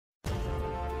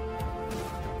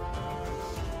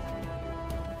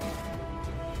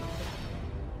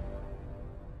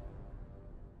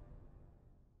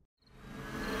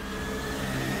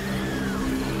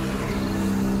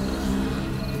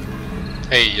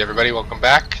Hey everybody, welcome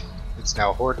back. It's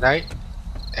now Horde Night,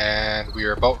 and we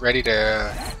are about ready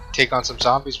to take on some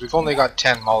zombies. We've only got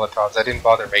 10 Molotovs. I didn't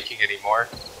bother making any more.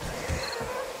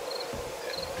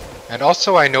 And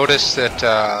also I noticed that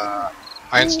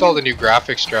I installed a new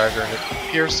graphics driver, and it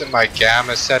appears that my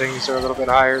gamma settings are a little bit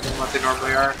higher than what they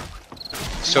normally are.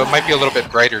 So it might be a little bit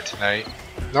brighter tonight.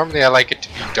 Normally I like it to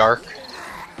be dark,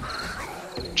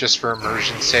 just for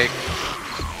immersion's sake.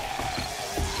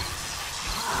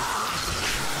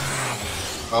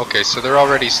 Okay, so they're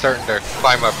already starting to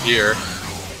climb up here,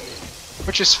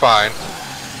 which is fine.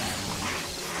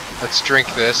 Let's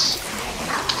drink this.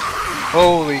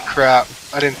 Holy crap,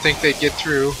 I didn't think they'd get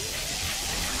through.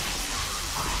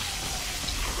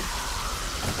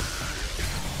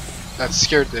 That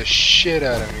scared the shit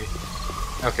out of me.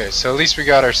 Okay, so at least we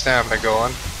got our stamina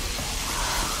going.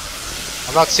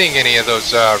 I'm not seeing any of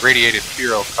those radiated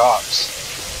Furo cops,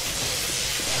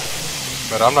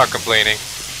 but I'm not complaining.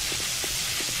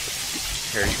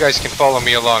 Here, you guys can follow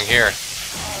me along here.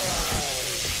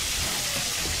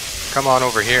 Come on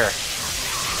over here.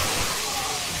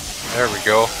 There we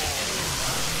go.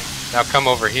 Now come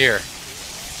over here.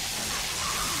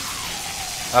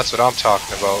 That's what I'm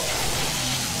talking about.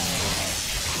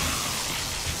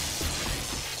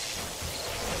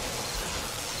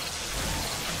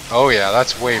 Oh yeah,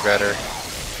 that's way better.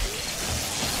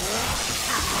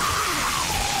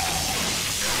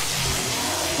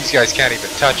 These guys can't even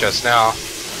touch us now.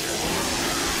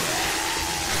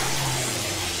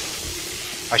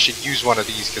 I should use one of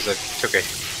these because I took a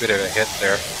bit of a hit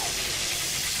there.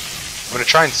 I'm going to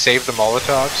try and save the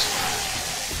Molotovs.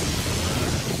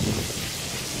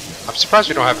 I'm surprised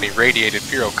we don't have any radiated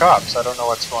Furo cops. I don't know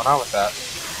what's going on with that.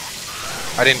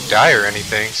 I didn't die or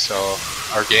anything, so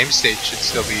our game state should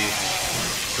still be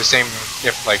the same,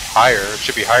 if like higher. It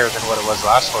should be higher than what it was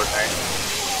last Horde Night.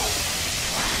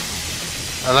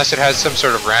 Unless it has some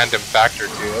sort of random factor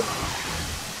to it.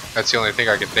 That's the only thing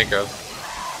I can think of.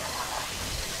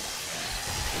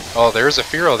 Oh, there's a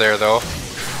Furo there though.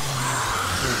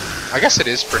 I guess it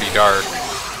is pretty dark.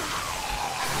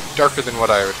 Darker than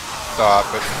what I thought,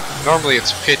 but normally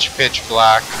it's pitch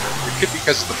black. It could be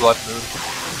because of the blood moon.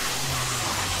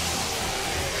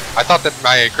 I thought that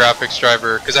my graphics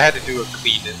driver, because I had to do a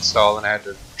clean install and I had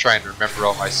to try and remember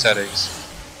all my settings.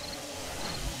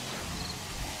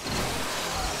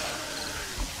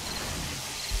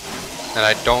 And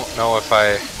I don't know if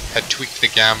I had tweaked the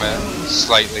gamma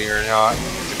slightly or not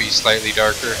to be slightly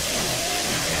darker.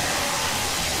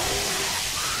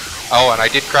 Oh, and I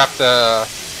did crap the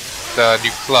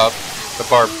new club, the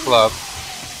barbed club.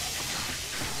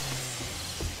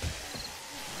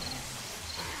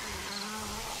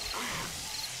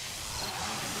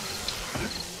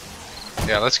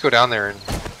 Yeah, let's go down there and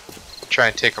try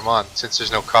and take them on, since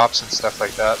there's no cops and stuff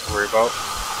like that to worry about.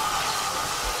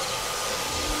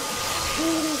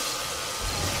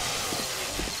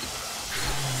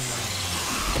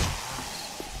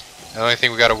 The only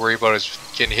thing we gotta worry about is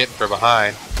getting hit from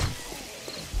behind.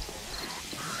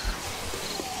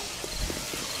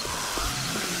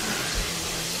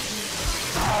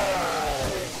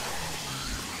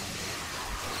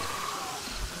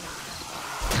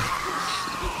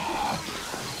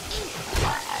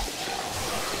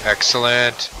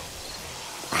 Excellent.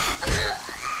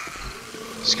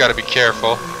 Just gotta be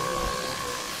careful.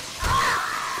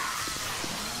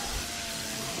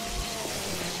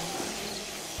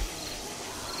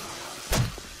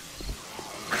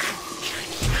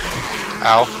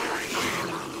 Ow.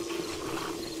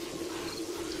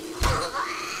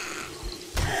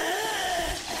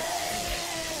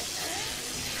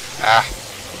 Ah.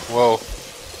 Whoa.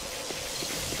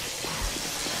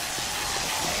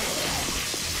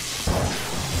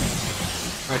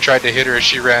 I tried to hit her as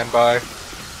she ran by. Are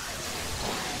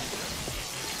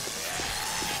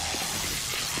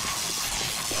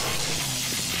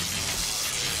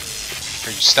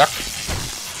you stuck?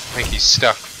 I think he's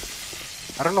stuck.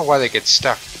 I don't know why they get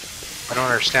stuck. I don't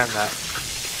understand that.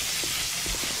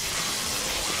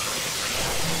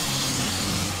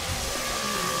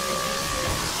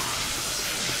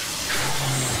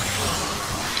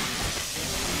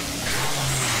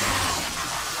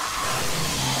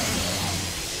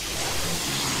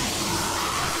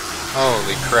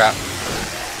 Holy crap.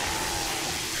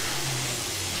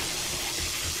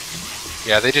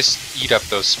 Yeah, they just eat up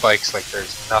those spikes like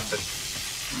there's nothing.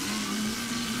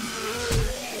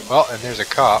 Well, and there's a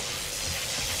cop.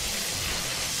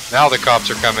 Now the cops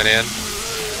are coming in.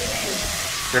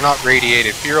 They're not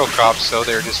radiated Furo cops, though,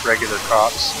 they're just regular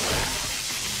cops.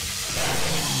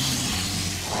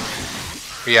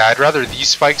 But yeah, I'd rather these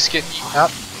spikes get eaten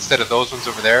up instead of those ones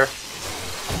over there.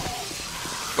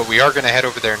 But we are going to head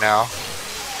over there now.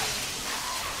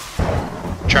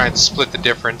 Try and split the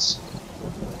difference.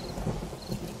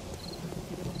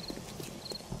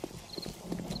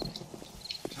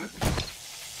 I'm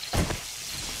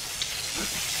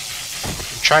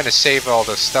trying to save all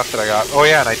the stuff that I got. Oh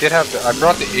yeah, and I did have I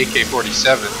brought the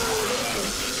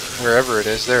AK-47. Wherever it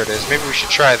is, there it is. Maybe we should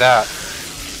try that.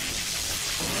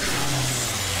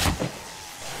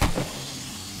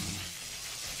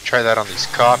 Try that on these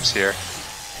cops here.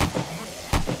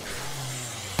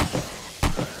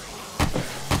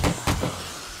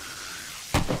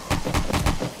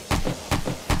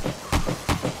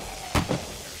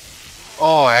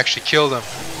 Oh, I actually killed him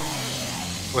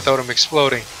without him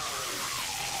exploding.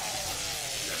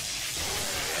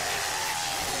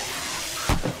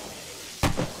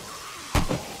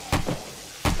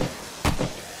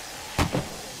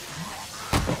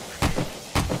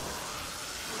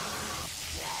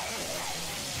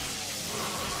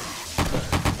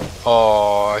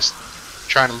 Oh, I was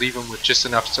trying to leave him with just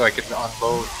enough so I could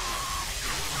unload.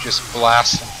 Just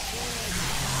blast him.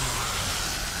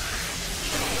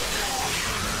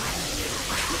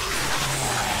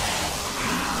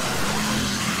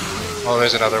 Oh,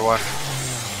 there's another one.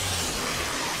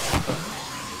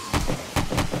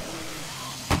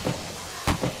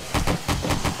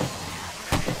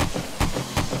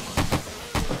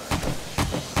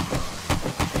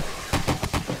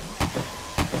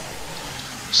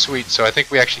 Sweet, so I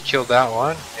think we actually killed that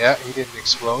one. Yeah, he didn't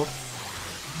explode.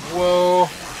 Whoa.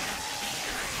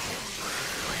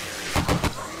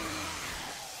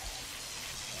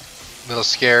 A little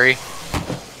scary.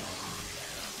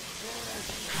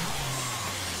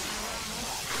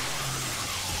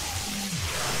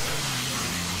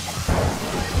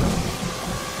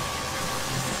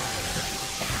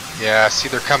 Yeah, see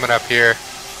they're coming up here.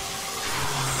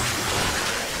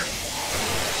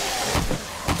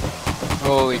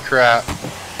 Holy crap.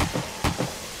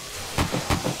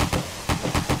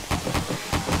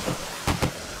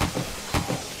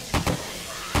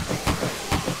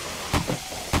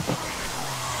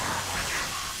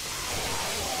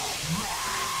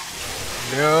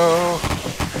 No.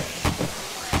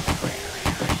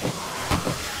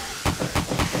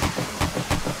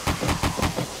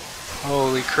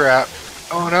 Holy crap.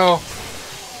 Oh no.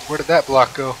 Where did that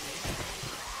block go?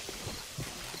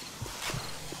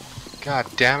 God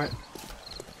damn it.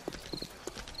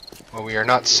 Well, we are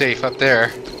not safe up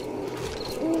there.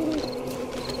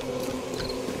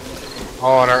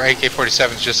 Oh, and our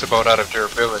AK-47 is just about out of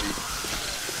durability.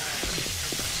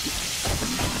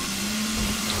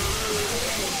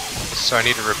 So I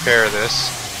need to repair this.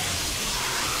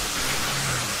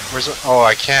 Where's it? Oh,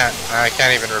 I can't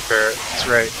even repair it. That's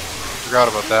right. Forgot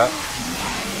about that.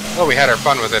 Well, we had our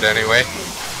fun with it anyway.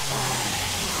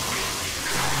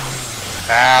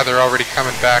 Ah, they're already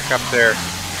coming back up there.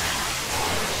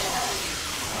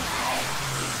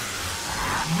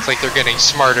 It's like they're getting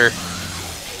smarter.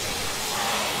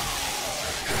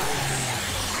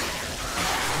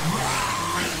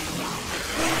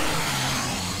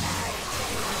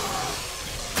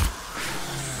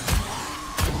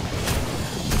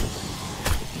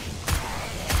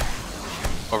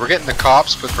 Well, we're getting the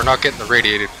cops, but we're not getting the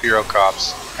radiated Bureau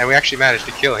cops. And we actually managed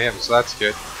to kill him, so that's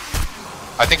good.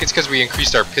 I think it's because we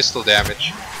increased our pistol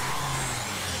damage.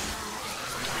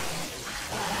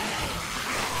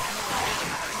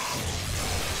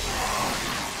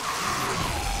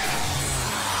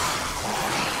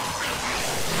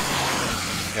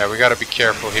 Yeah, we gotta be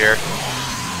careful here.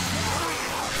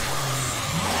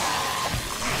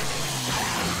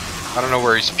 I don't know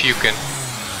where he's puking.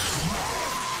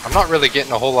 I'm not really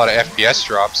getting a whole lot of FPS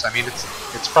drops. I mean,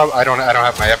 it's probably I don't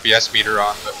have my FPS meter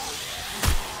on, but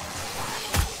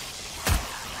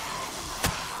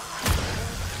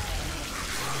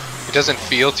it doesn't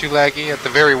feel too laggy. At the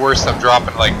very worst, I'm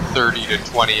dropping like 30 to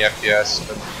 20 FPS,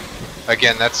 but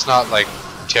again, that's not like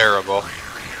terrible.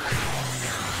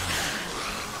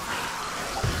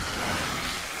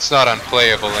 It's not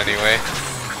unplayable anyway.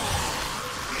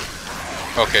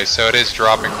 Okay, so it is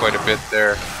dropping quite a bit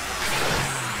there.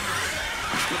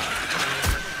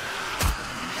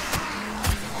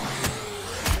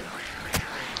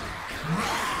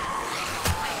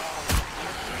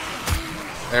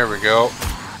 There we go.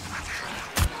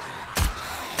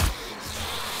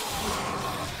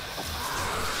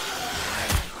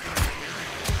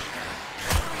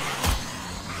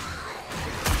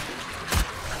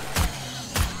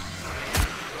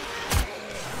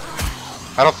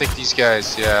 I don't think these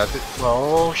guys, yeah.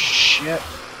 Oh shit.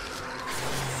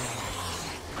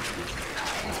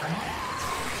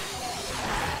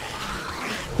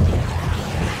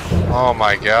 Oh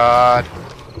my god.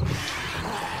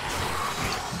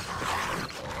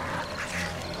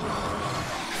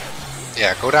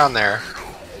 Yeah, go down there.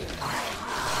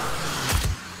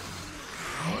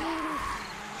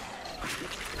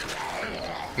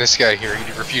 This guy here,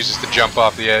 he refuses to jump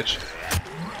off the edge.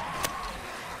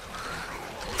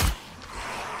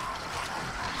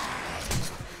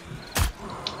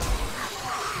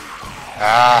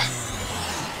 Ah.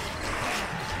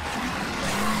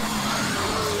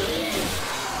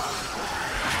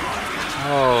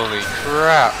 Holy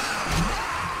crap.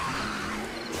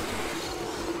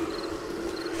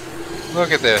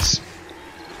 Look at this.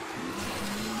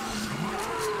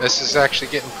 This is actually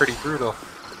getting pretty brutal.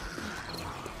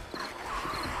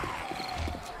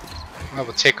 Well,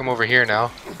 we'll take him over here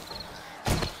now.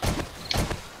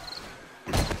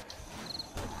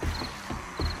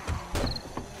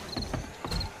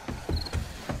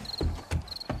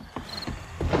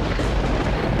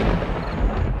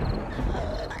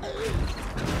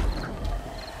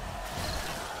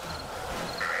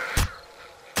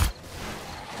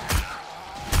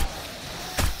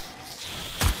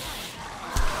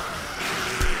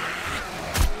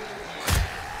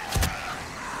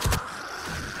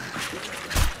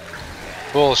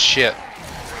 Bullshit.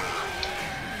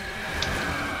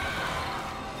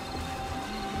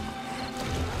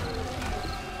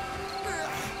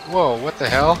 Whoa, what the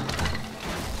hell?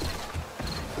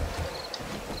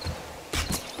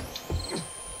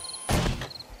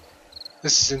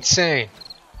 This is insane.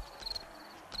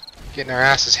 Getting our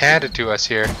asses handed to us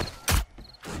here.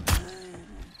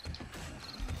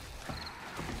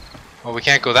 Well, we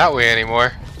can't go that way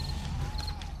anymore.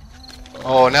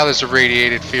 Oh, now there's a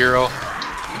radiated Fero.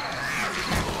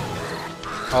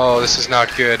 Oh, this is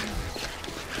not good.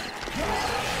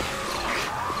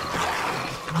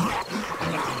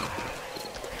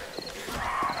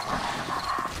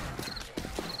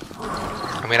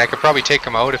 I mean, I could probably take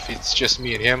him out if it's just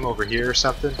me and him over here or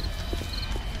something.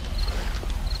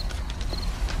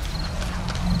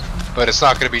 But it's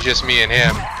not going to be just me and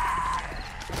him.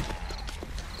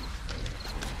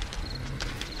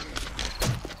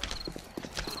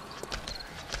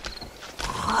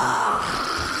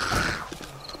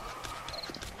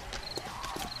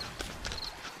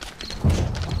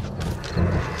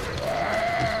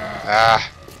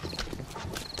 Ah.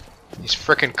 These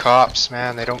frickin' cops,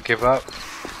 man, they don't give up.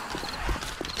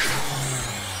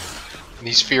 And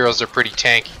these Feros are pretty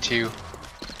tanky too.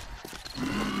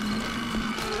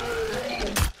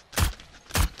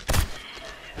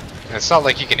 And it's not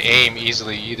like you can aim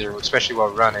easily either, especially while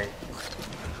running.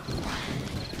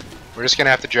 We're just gonna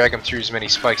have to drag him through as many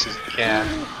spikes as we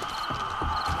can.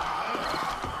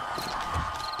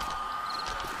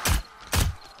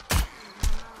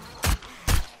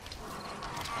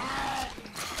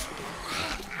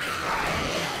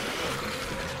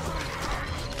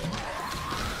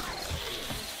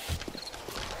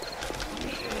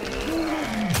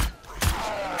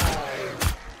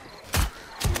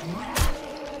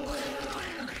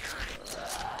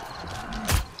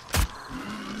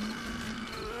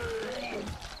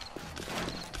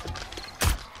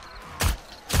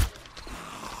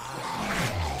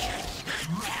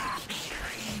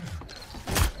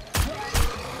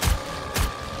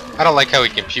 I don't like how he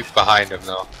can puke behind him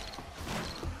though.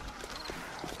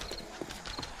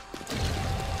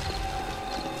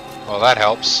 Well, that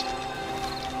helps.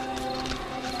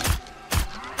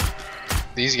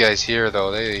 These guys here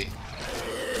though, they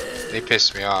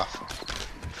piss me off.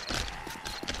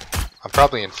 I'm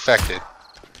probably infected.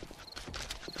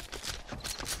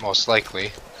 Most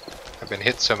likely. I've been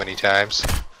hit so many times.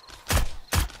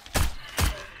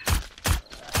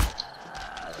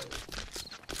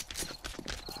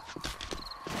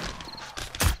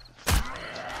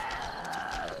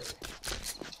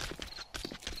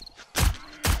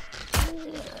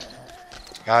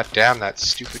 God damn that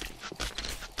stupid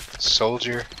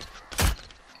soldier.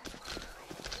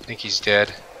 I think he's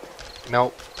dead.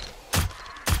 Nope.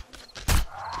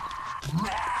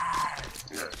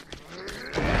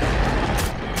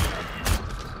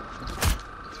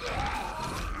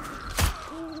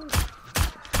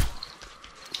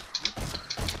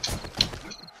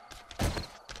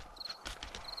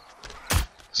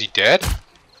 Is he dead?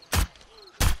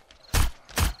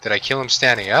 Did I kill him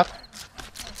standing up?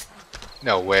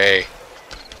 No way.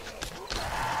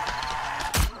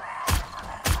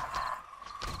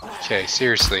 Okay,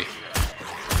 seriously.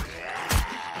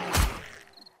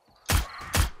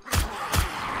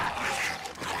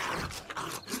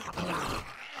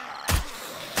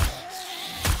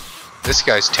 This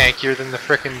guy's tankier than the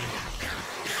frickin'...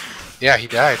 Yeah, he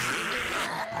died.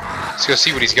 Let's go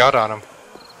see what he's got on him.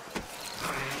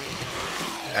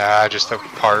 Ah, just a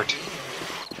part.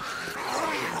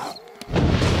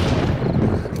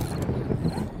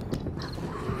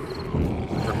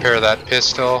 repair that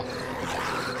pistol.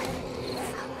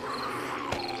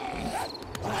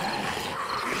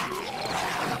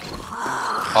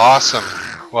 Awesome.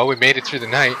 Well, we made it through the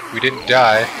night. We didn't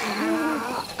die.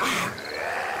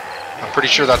 I'm pretty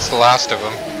sure that's the last of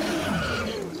them.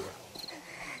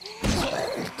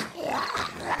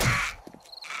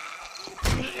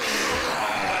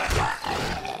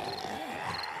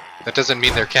 That doesn't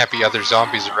mean there can't be other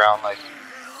zombies around, like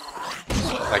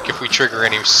if we trigger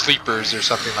any sleepers or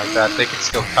something like that, they can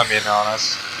still come in on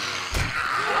us.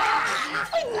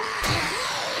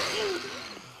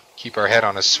 Keep our head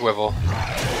on a swivel.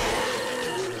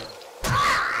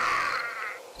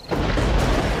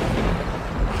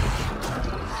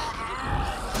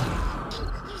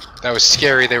 That was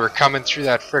scary. They were coming through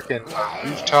that frickin'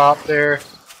 rooftop there.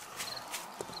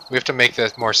 We have to make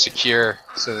that more secure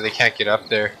so that they can't get up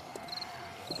there.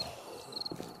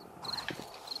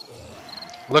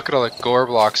 Look at all the gore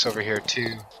blocks over here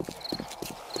too.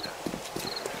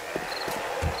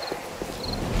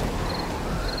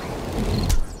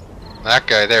 That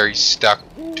guy there, he's stuck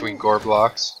between gore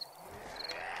blocks.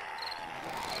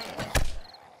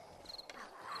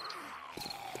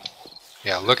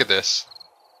 Yeah, look at this.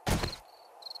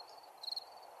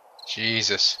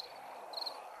 Jesus.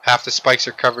 Half the spikes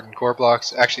are covered in gore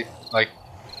blocks. Actually, like,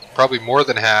 probably more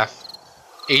than half.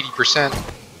 80%.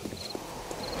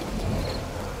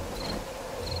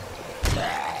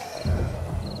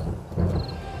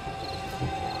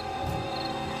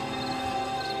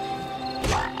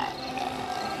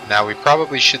 Now we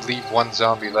probably should leave one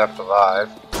zombie left alive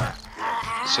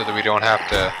so that we don't have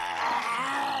to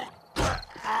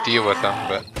deal with them,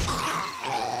 but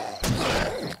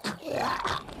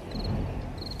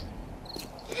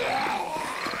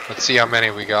let's see how many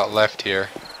we got left here.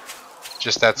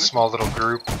 Just that small little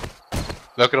group.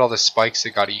 Look at all the spikes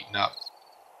that got eaten up.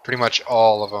 Pretty much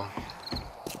all of them.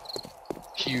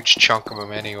 Huge chunk of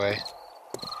them anyway.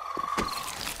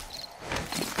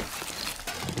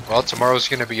 Well, tomorrow's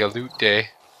gonna be a loot day.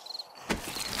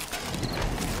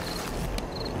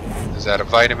 Is that a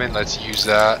vitamin? Let's use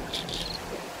that.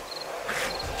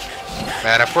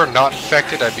 Man, if we're not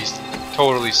infected, I'd be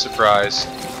totally surprised.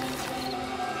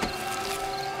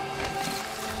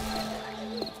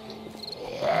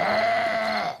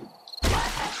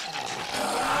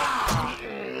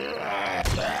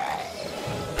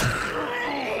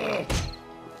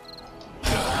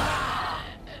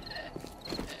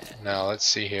 Now let's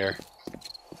see here.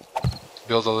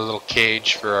 Build a little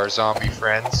cage for our zombie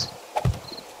friends.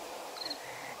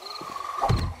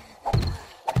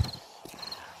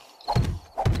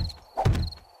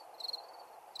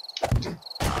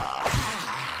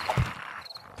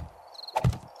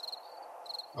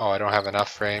 Oh, I don't have enough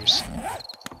frames.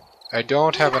 I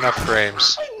don't have enough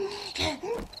frames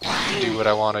to do what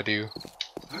I want to do.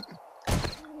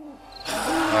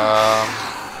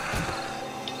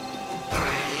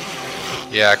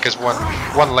 Yeah, because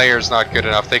one layer is not good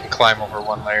enough. They can climb over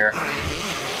one layer.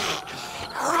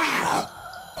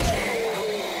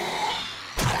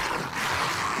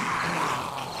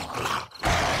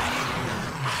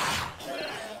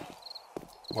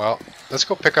 Well, let's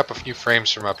go pick up a few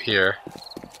frames from up here.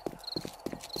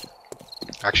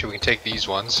 Actually, we can take these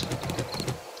ones.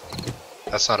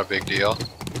 That's not a big deal.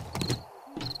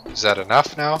 Is that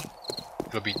enough now?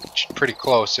 It'll be pretty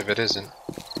close if it isn't.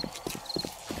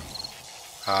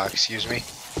 Excuse me.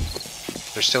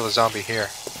 There's still a zombie here.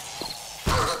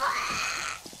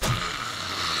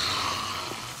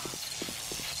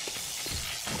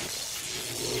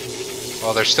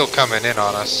 Well, they're still coming in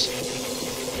on us.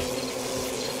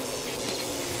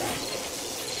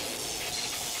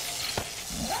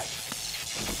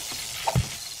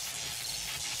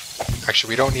 Actually,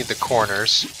 we don't need the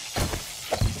corners.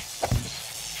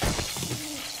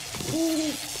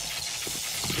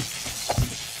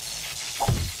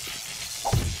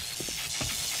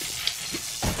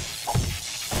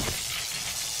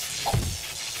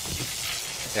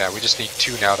 Yeah, we just need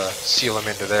 2 now to seal them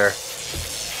into there.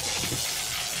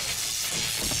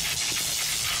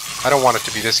 I don't want it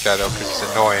to be this guy though, because he's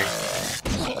annoying.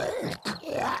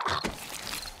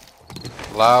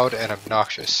 Loud and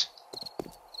obnoxious.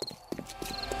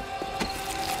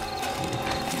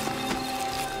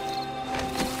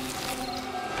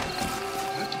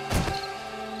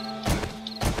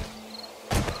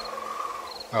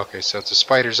 Okay, so it's a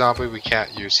spider zombie. We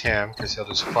can't use him because he'll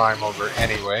just climb over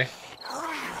anyway.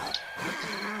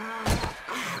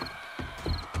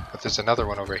 But there's another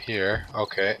one over here.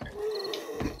 Okay.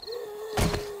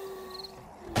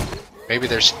 Maybe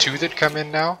there's 2 that come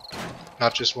in now,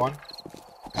 not just 1.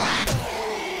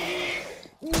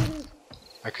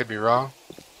 I could be wrong.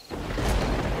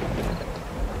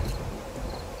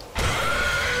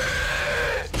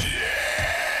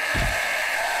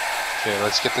 Okay,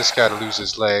 let's get this guy to lose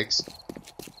his legs.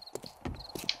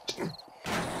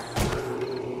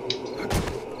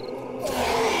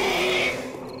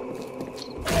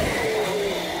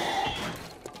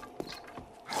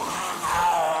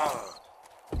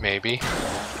 Maybe.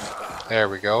 There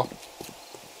we go.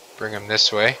 Bring him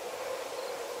this way.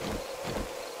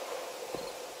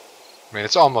 I mean,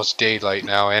 it's almost daylight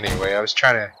now anyway. I was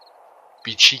trying to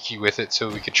be cheeky with it so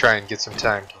we could try and get some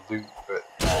time to loot, but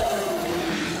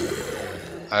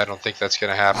I don't think that's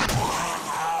gonna happen.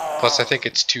 Plus, I think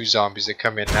it's 2 zombies that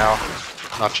come in now,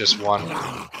 not just 1.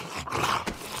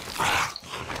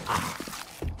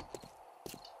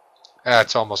 Ah,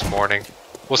 it's almost morning.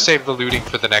 We'll save the looting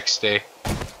for the next day.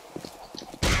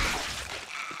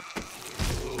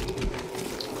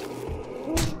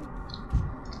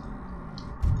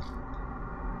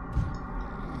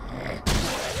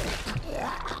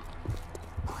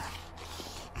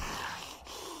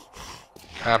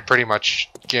 I'm pretty much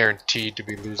guaranteed to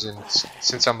be losing,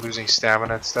 since I'm losing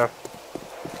stamina and stuff.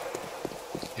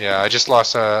 Yeah, I just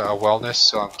lost a wellness,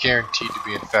 so I'm guaranteed to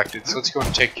be infected. So let's go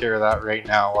and take care of that right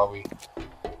now while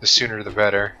the sooner the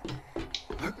better.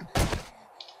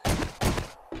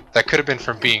 That could have been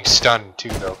from being stunned too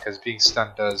though, because being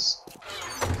stunned does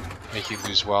make you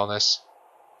lose wellness.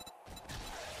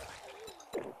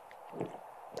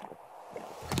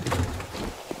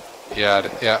 Yeah.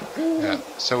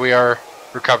 So we are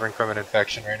recovering from an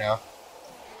infection right now.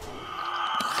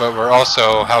 But we're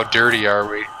also, how dirty are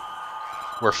we?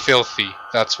 We're filthy,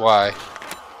 that's why.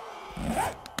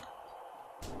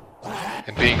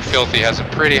 And being filthy has a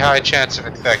pretty high chance of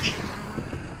infection.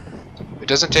 It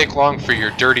doesn't take long for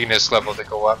your dirtiness level to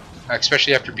go up,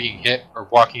 especially after being hit or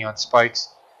walking on spikes.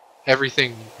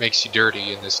 Everything makes you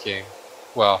dirty in this game.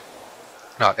 Well,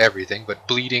 not everything, but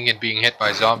bleeding and being hit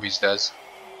by zombies does.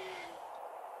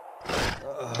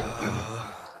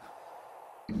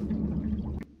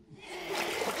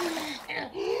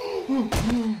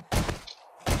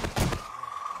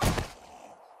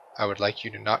 I would like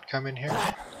you to not come in here.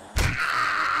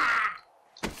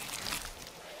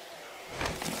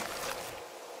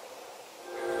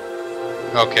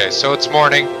 Okay, so it's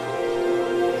morning. We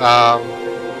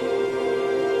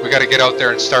gotta get out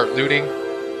there and start looting,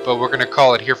 but we're gonna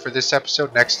call it here for this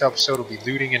episode. Next episode will be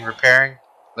looting and repairing,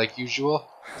 like usual,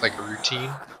 like a routine.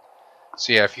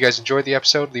 So yeah, if you guys enjoyed the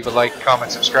episode, leave a like,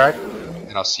 comment, subscribe,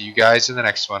 and I'll see you guys in the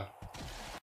next one.